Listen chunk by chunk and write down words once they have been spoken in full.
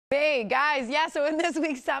Hey guys, yeah, so in this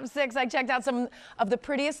week's Top 6, I checked out some of the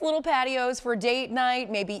prettiest little patios for date night,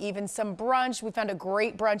 maybe even some brunch. We found a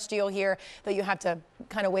great brunch deal here that you have to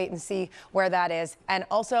kind of wait and see where that is. And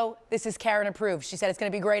also, this is Karen approved. She said it's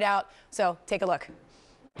going to be great out, so take a look.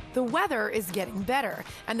 The weather is getting better,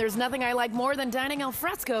 and there's nothing I like more than dining al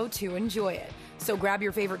fresco to enjoy it. So grab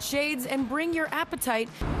your favorite shades and bring your appetite.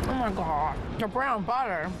 Oh my God, the brown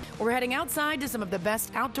butter. We're heading outside to some of the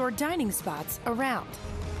best outdoor dining spots around.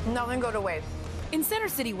 Nothing go to waste. In Center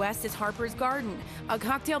City West is Harper's Garden, a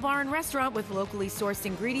cocktail bar and restaurant with locally sourced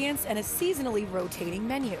ingredients and a seasonally rotating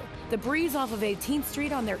menu. The breeze off of 18th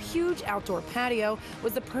Street on their huge outdoor patio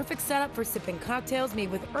was the perfect setup for sipping cocktails made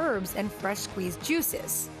with herbs and fresh squeezed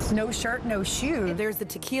juices. No shirt, no shoes. There's the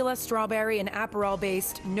tequila, strawberry, and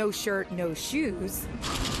Aperol-based no shirt, no shoes.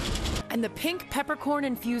 And the pink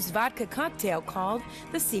peppercorn-infused vodka cocktail called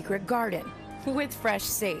the Secret Garden, with fresh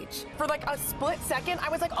sage. For like a split second,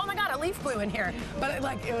 I was like, oh my God, a leaf blew in here. But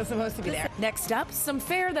it was supposed to be there. Next up, some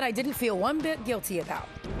fare that I didn't feel one bit guilty about.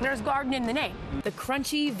 There's garden in the name. The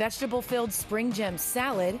crunchy, vegetable-filled spring gem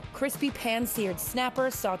salad, crispy pan-seared snapper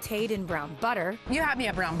sautéed in brown butter. You had me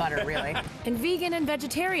at brown butter, really. And vegan and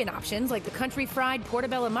vegetarian options like the country fried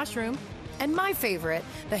portobello mushroom. And my favorite,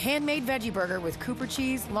 the handmade veggie burger with Cooper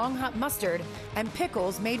cheese, long hot mustard, and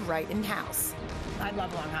pickles made right in-house. I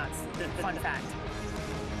love long hots. Fun fact.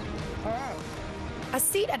 A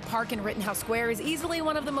seat at Park and Rittenhouse Square is easily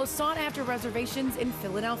one of the most sought-after reservations in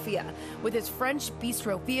Philadelphia. With its French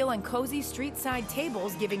bistro feel and cozy street-side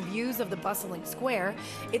tables giving views of the bustling square,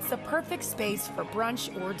 it's the perfect space for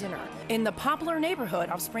brunch or dinner. In the popular neighborhood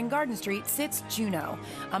off Spring Garden Street sits Juno,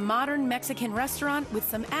 a modern Mexican restaurant with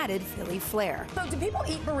some added Philly flair. So do people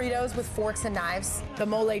eat burritos with forks and knives? The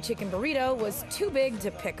mole chicken burrito was too big to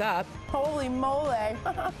pick up. Holy mole.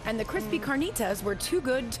 And the crispy carnitas were too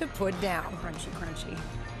good to put down. Crunchy, crunchy.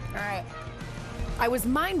 All right. I was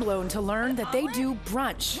mind blown to learn that they do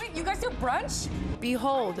brunch. Wait, you guys do brunch?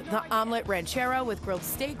 Behold, the omelet ranchero with grilled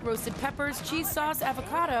steak, roasted peppers, cheese sauce,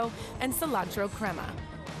 avocado, and cilantro crema.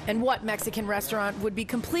 And what Mexican restaurant would be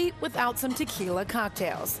complete without some tequila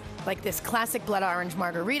cocktails? Like this classic blood orange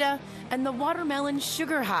margarita and the watermelon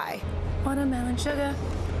sugar high. Watermelon sugar.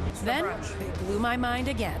 Then they blew my mind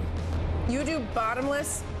again. You do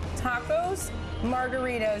bottomless tacos,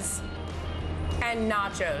 margaritas, and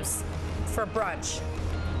nachos for brunch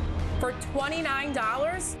for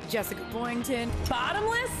 $29? Jessica Boynton.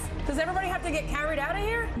 Bottomless? Does everybody have to get carried out of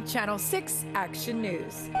here? Channel 6 Action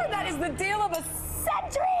News. That is the deal of a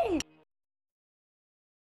century!